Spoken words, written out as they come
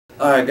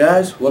Alright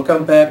guys,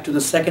 welcome back to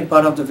the second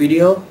part of the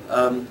video.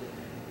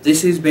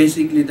 This is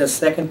basically the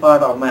second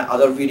part of my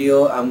other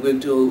video. I'm going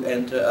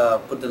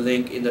to put the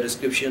link in the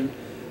description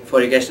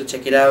for you guys to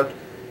check it out.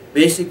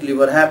 Basically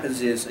what happens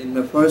is, in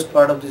my first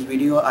part of this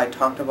video I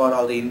talked about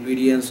all the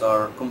ingredients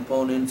or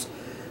components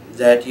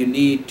that you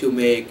need to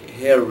make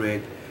hair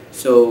rig.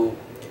 So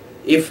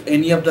if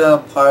any of the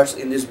parts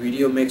in this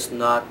video makes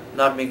not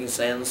making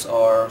sense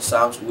or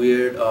sounds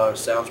weird or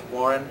sounds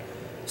foreign,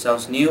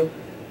 sounds new,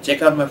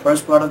 check out my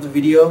first part of the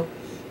video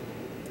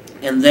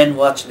and then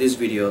watch this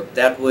video.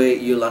 That way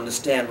you'll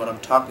understand what I'm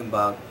talking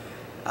about.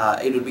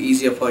 It will be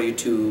easier for you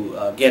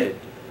to get it.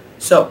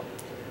 So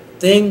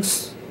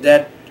things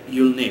that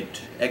you'll need.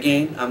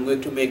 Again, I'm going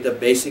to make the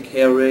basic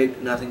hair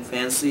rig, nothing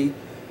fancy,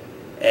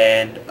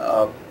 and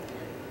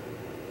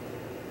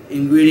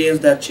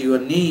ingredients that you will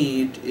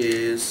need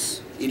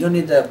is, you don't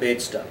need the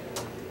bait stuff.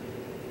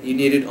 You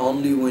need it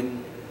only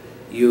when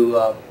you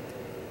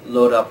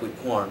load up with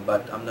corn,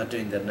 but I'm not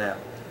doing that now.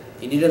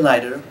 You need a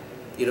lighter.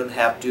 You don't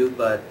have to,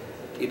 but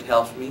it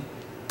helps me.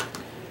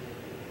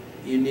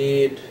 You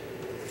need,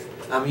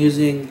 I'm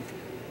using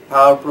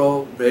Power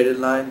Pro braided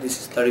line.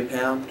 This is 30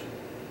 pound.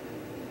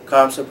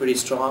 Carbs are pretty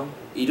strong.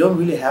 You don't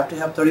really have to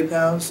have 30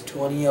 pounds.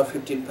 20 or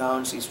 15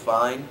 pounds is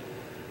fine,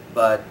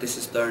 but this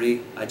is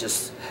 30. I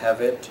just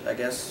have it, I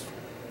guess.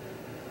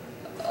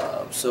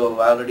 So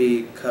I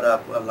already cut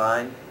up a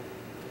line.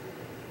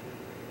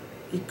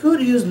 You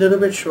could use a little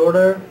bit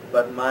shorter,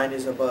 but mine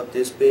is about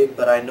this big.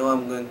 But I know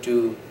I'm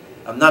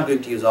not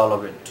going to use all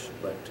of it,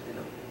 but you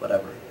know,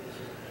 whatever.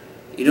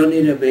 You don't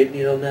need a bait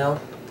needle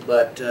now,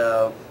 but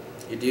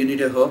you do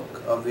need a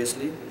hook,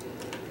 obviously.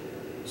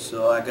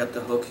 So I got the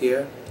hook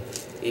here.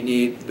 You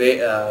need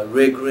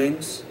rig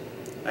rings.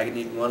 I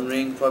need one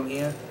ring from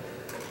here,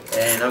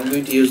 and I'm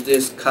going to use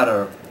this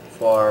cutter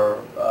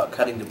for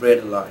cutting the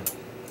braided line.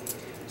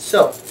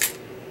 So,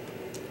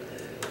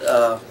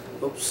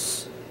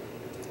 oops.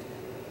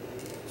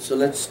 So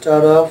let's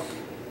start off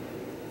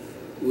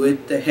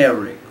with the hair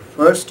rig.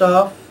 First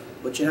off,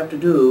 what you have to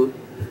do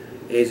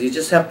is you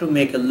just have to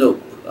make a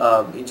loop.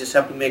 You just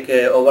have to make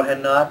an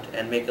overhand knot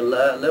and make a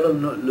little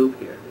loop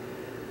here.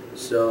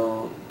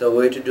 So the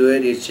way to do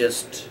it is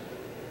just,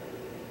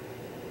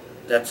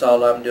 that's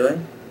all I'm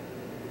doing.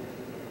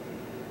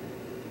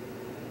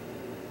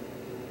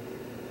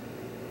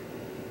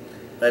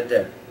 Right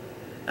there.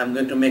 I'm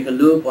going to make a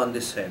loop on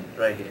this end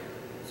right here.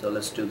 So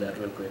let's do that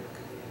real quick.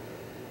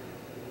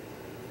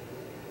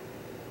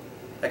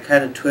 I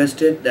kind of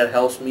twist it, that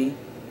helps me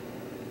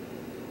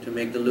to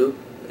make the loop,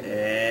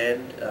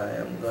 and I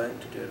am going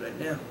to do it right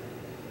now.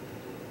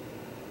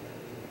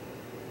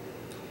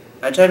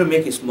 I try to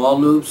make a small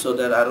loop so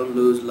that I don't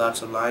lose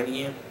lots of line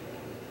here,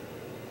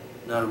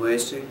 not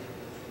wasting.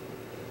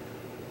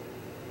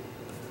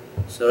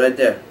 So right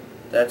there,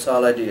 that's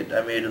all I did.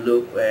 I made a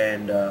loop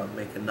and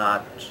make a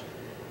knot,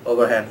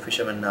 overhand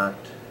fisherman knot.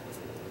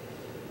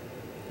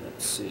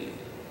 Let's see.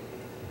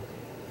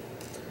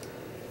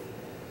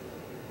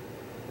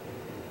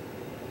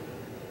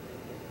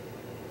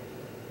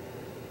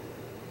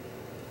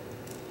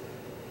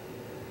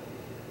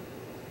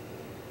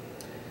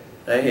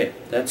 Right here,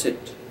 that's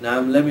it.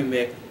 Now let me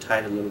make it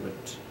tight a little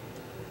bit.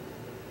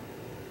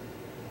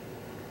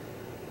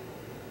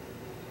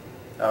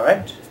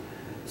 Alright,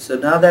 so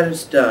now that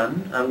it's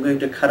done, I'm going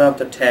to cut off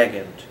the tag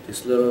end.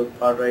 This little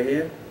part right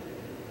here,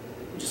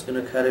 I'm just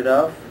going to cut it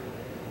off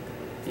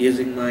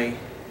using my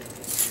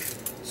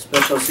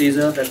special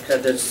scissor.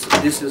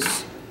 This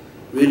is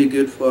really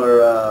good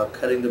for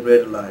cutting the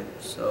braided line.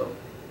 So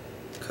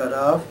cut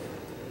off,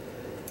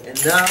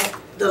 and now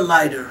the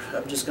lighter.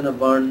 I'm just going to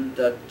burn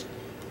that.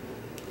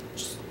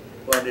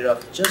 Burn it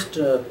off just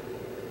a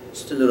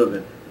little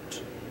bit.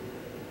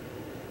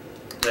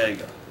 There you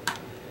go.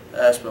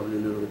 That's probably a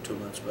little bit too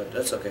much, but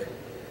that's okay.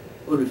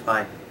 We'll be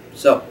fine.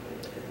 So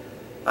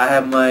I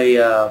have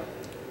my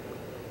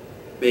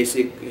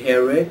basic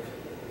hair rig.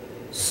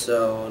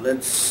 So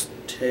let's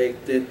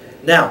take this.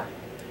 Now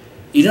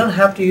you don't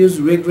have to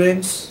use rig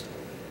rings.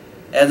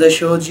 As I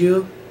showed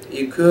you,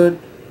 you could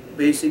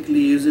basically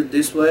use it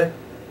this way.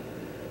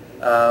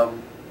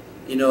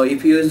 You know,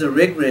 if you use the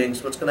rig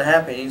rings, what's going to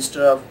happen,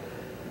 instead of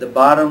the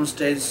bottom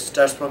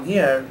starts from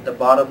here, the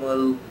bottom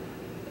will,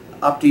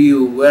 up to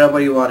you, wherever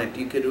you want it.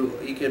 You could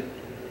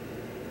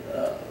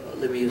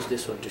let me use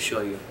this one to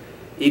show you.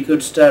 You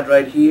could start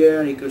right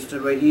here, you could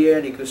start right here,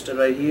 you could start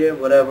right here,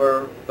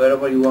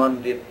 wherever you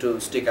want it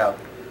to stick out.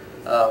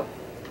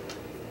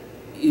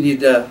 You need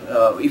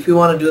the if you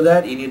want to do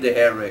that, you need the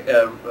hair rig,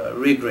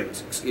 rig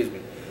rings, excuse me.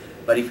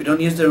 But if you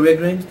don't use the rig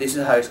rings, this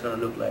is how it's going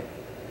to look like.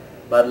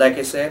 But like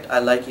I said, I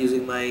like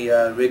using my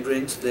rig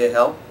rings. They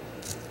help.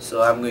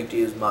 So I'm going to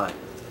use mine.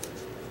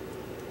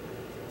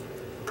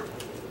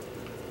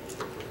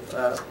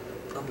 I'm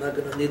not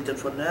going to need that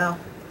for now.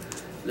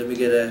 Let me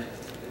get a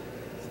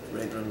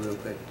rig ring real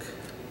quick.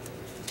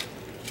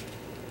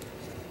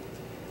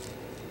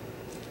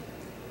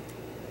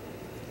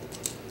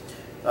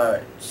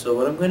 Alright, so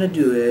what I'm going to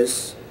do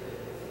is,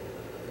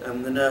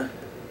 I'm going to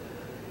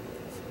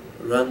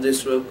run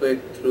this real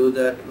quick through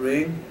that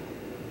ring.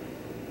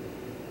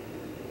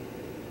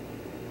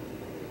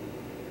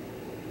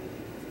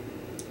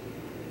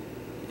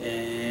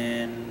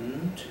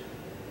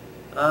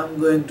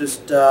 I'm going to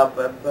stop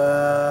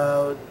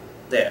about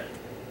there.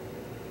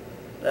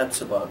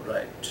 That's about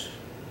right.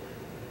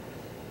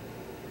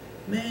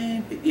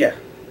 Maybe, yeah,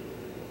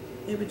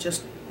 maybe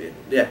just a bit.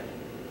 Yeah,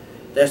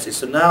 that's it.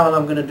 So now all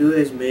I'm going to do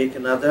is make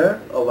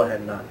another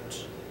overhead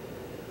knot.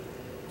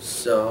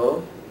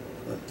 So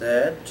with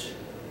that,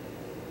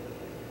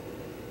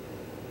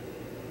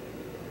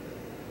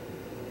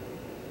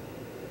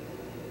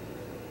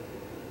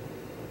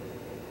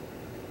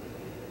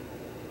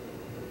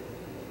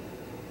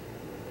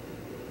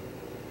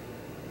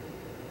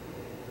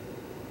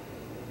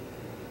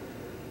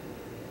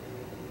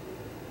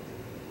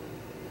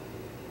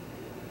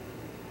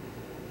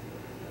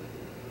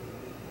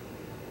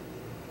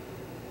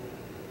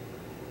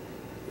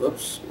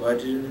 whoops, why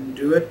didn't it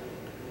do it?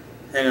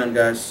 Hang on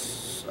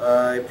guys,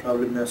 I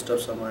probably messed up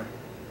somewhere.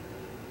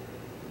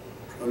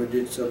 Probably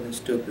did something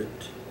stupid.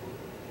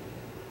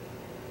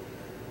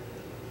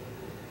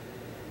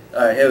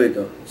 Alright, here we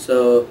go.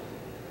 So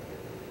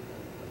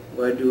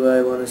where do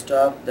I want to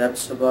stop?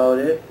 That's about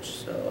it.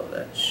 So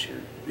that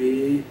should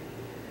be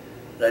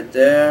right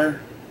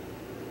there.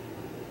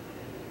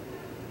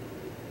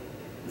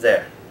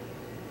 There.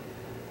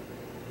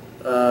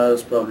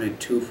 It's probably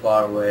too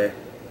far away.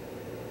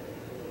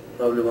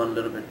 Probably one a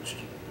little bit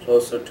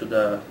closer to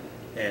the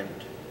end.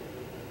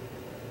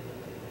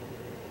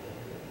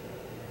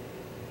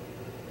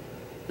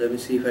 Let me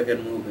see if I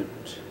can move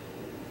it.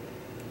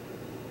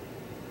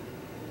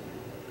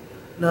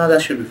 No,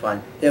 that should be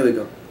fine. There we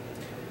go.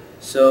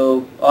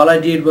 So all I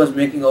did was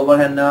making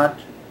overhand knot,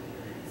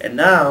 and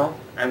now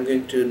I'm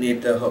going to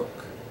need the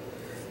hook.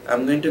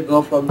 I'm going to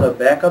go from the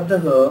back of the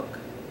hook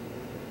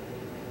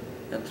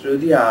and through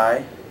the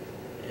eye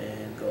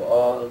and go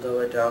all the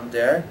way down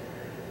there,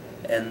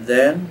 and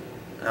then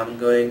I'm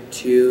going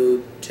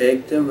to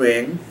take the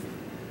ring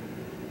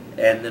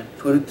and then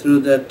put it through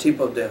the tip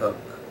of the hook.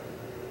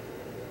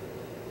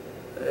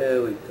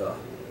 There we go.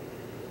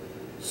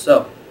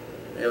 So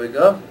there we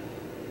go,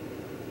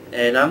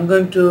 and I'm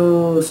going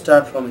to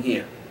start from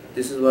here.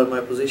 This is where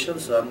my position,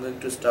 so I'm going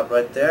to stop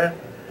right there,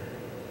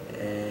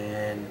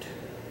 and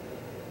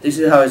this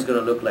is how it's going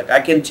to look like. I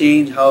can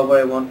change however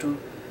I want to.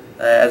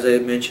 As I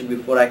mentioned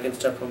before, I can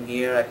start from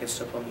here, I can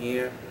start from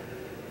here.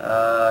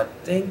 I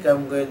think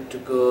I'm going to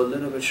go a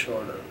little bit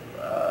shorter,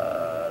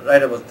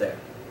 right about there.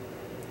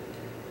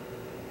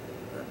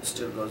 It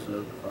still goes a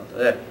little bit farther.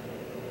 There.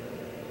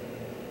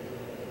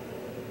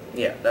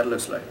 Yeah, that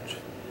looks like it.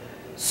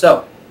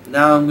 So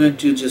now I'm going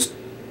to just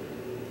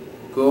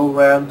go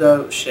around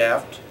the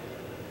shaft,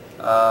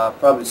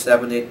 probably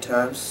 7-8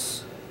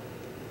 times,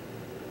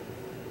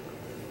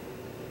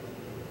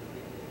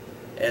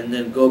 and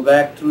then go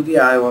back through the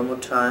eye one more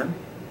time,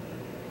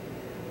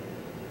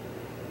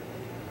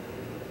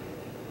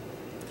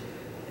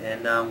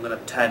 and now I'm gonna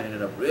tighten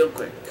it up real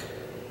quick.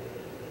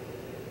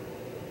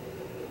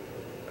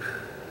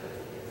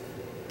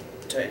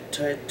 Tight,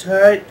 tight,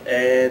 tight,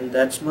 and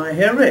that's my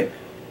hair rig.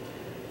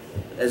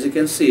 As you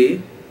can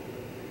see,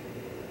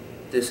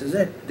 this is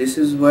it. This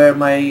is where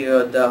my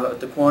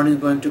the corn is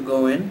going to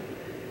go in,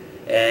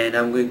 and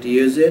I'm going to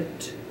use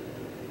it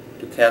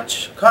to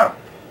catch carp.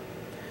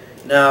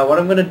 Now what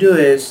I'm going to do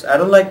is, I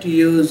don't like to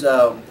use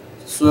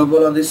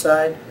swivel on this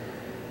side.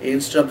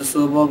 Instead of the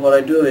swivel, what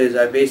I do is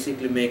I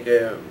basically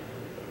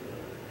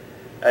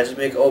just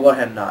make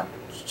overhand knot,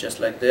 just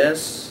like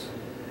this.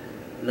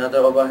 Another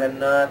overhand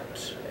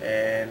knot,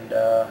 and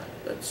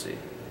let's see.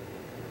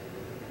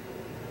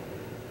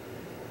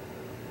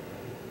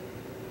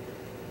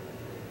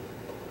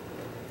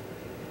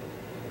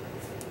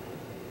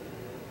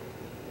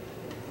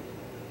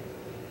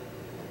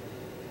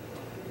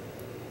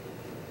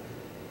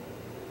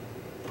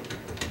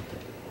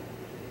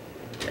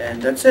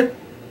 And that's it.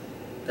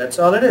 That's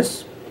all it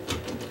is.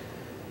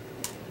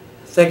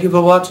 Thank you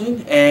for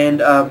watching,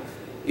 and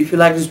if you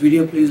like this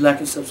video, please like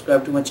and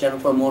subscribe to my channel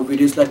for more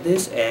videos like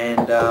this,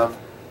 and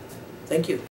thank you.